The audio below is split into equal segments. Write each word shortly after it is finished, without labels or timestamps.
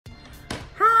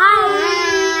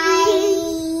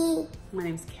my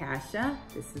name is Kasha,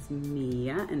 this is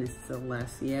Mia, and this is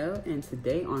Alessio, and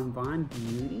today on Von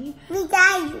Beauty, we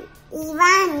got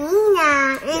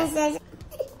Ivanina. Yes.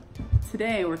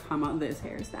 Today we're talking about this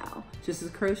hairstyle. Just as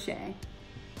crochet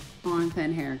on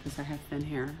thin hair, because I have thin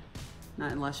hair,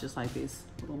 not luscious like these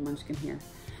little munchkin hair.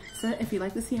 So if you'd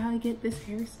like to see how I get this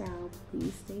hairstyle,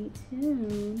 please stay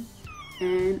tuned,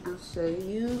 and I'll show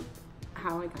you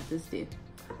how I got this did.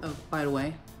 Oh, by the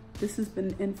way, this has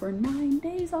been in for 9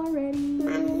 days already.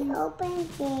 Mommy, open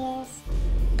this.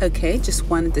 Okay, just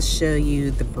wanted to show you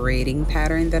the braiding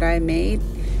pattern that I made.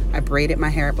 I braided my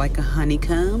hair up like a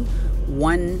honeycomb,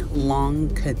 one long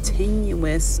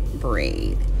continuous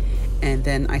braid, and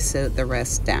then I sewed the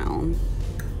rest down.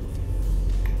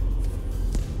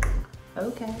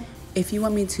 Okay. If you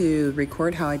want me to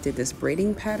record how I did this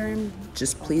braiding pattern,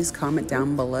 just please comment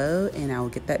down below and I will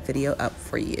get that video up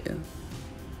for you.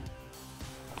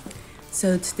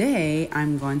 So today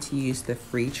I'm going to use the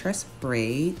Freetress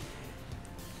Braid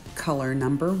color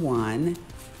number 1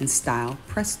 in style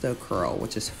Presto Curl,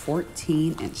 which is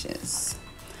 14 inches.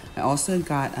 I also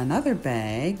got another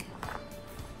bag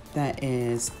that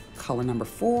is color number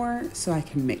 4, so I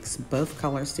can mix both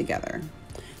colors together.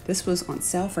 This was on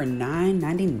sale for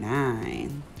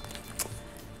 $9.99.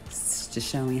 It's just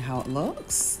showing you how it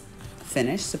looks.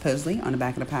 Finished supposedly on the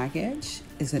back of the package.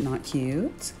 Is it not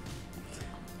cute?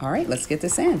 All right, let's get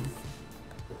this in.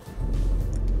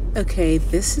 Okay,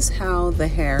 this is how the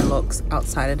hair looks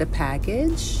outside of the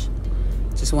package.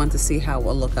 Just wanted to see how it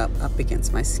will look up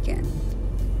against my skin.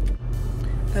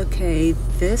 Okay,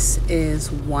 this is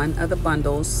one of the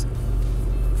bundles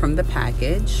from the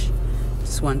package.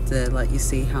 Just wanted to let you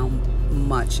see how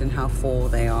much and how full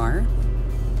they are.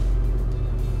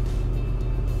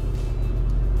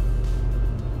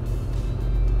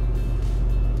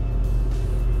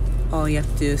 All you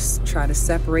have to do is try to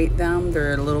separate them.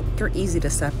 They're easy to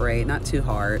separate, not too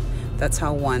hard. That's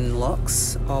how one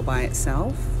looks all by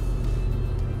itself.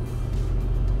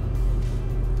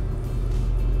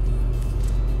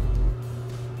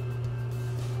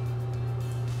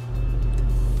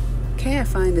 Okay, I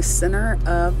find the center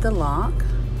of the lock,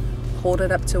 hold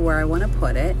it up to where I want to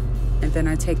put it, and then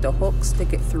I take the hook,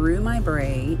 stick it through my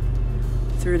braid,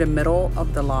 through the middle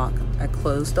of the lock. I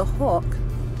close the hook,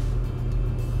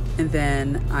 and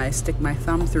then I stick my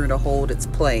thumb through to hold its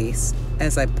place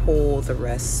as I pull the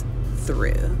rest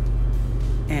through.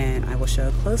 And I will show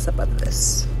a close-up of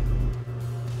this.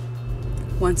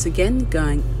 Once again,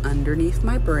 going underneath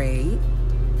my braid,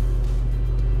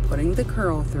 putting the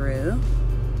curl through,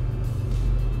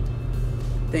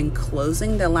 then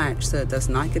closing the latch so it does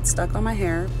not get stuck on my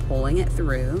hair, pulling it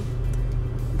through,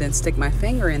 then stick my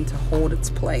finger in to hold its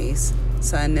place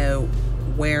so I know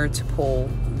where to pull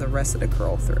the rest of the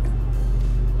curl through.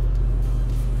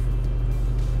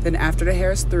 Then after the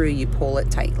hair is through, you pull it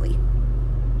tightly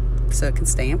so it can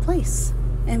stay in place,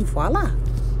 and voila.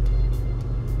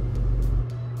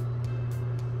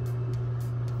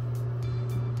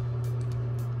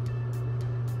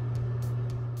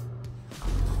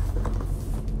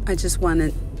 I just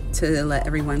wanted to let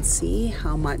everyone see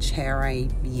how much hair I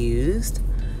used.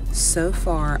 So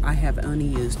far, I have only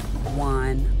used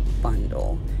one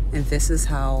bundle, and this is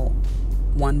how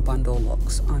one bundle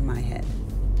looks on my head.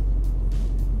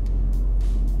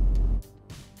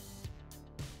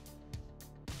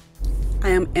 I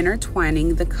am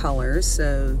intertwining the colors,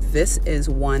 so this is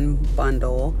one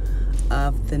bundle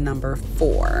of the number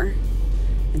 4,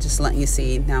 and just letting you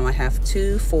see now I have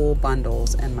 2 full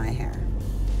bundles in my hair.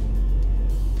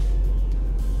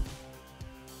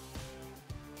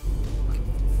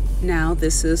 Now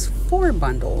this is 4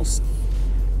 bundles,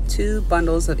 2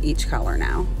 bundles of each color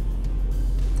now.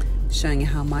 Showing you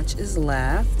how much is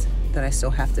left that I still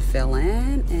have to fill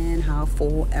in and how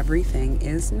full everything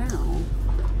is now.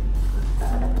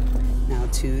 Now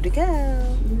 2 to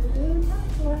go.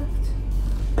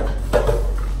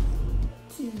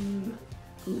 2.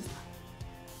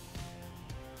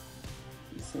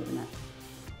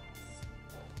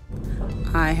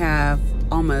 I have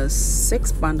almost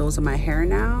 6 bundles of my hair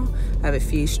now. I have a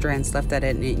few strands left that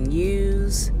I didn't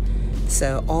use.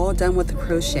 So all done with the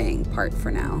crocheting part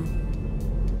for now.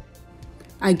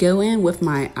 I go in with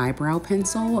my eyebrow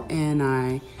pencil and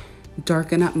I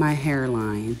darken up my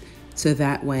hairline so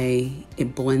that way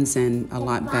it blends in a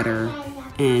lot better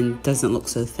and doesn't look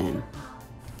so thin.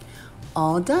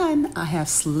 All done. I have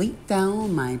sleeked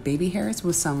down my baby hairs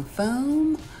with some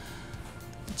foam.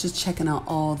 Just checking out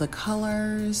all the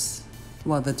colors,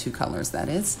 well, the 2 colors that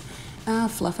is.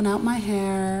 Fluffing out my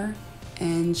hair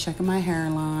and checking my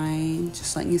hairline,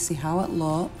 just letting you see how it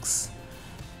looks.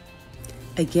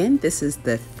 Again, this is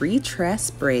the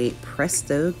Freetress Braid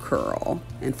Presto Curl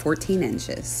in 14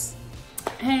 inches.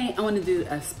 Hey, I want to do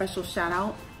a special shout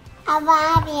out. I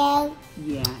love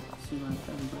you. Yeah, she loves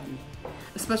everybody.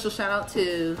 A special shout out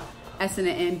to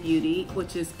S&M Beauty,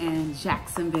 which is in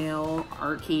Jacksonville,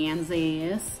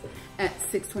 Arkansas, at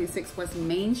 626 West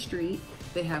Main Street.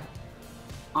 They have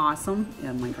awesome,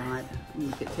 oh my God, I'm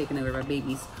gonna get taken over by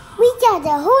babies. We got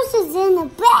the horses in the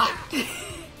back.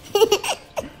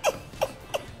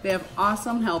 They have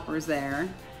awesome helpers there,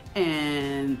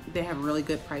 and they have really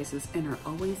good prices and are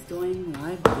always doing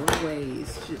live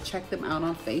giveaways. You should check them out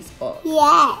on Facebook.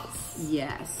 Yes.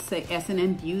 Yes, say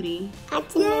S&M Beauty. S&M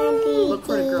Beauty. Look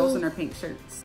for the girls in their pink shirts.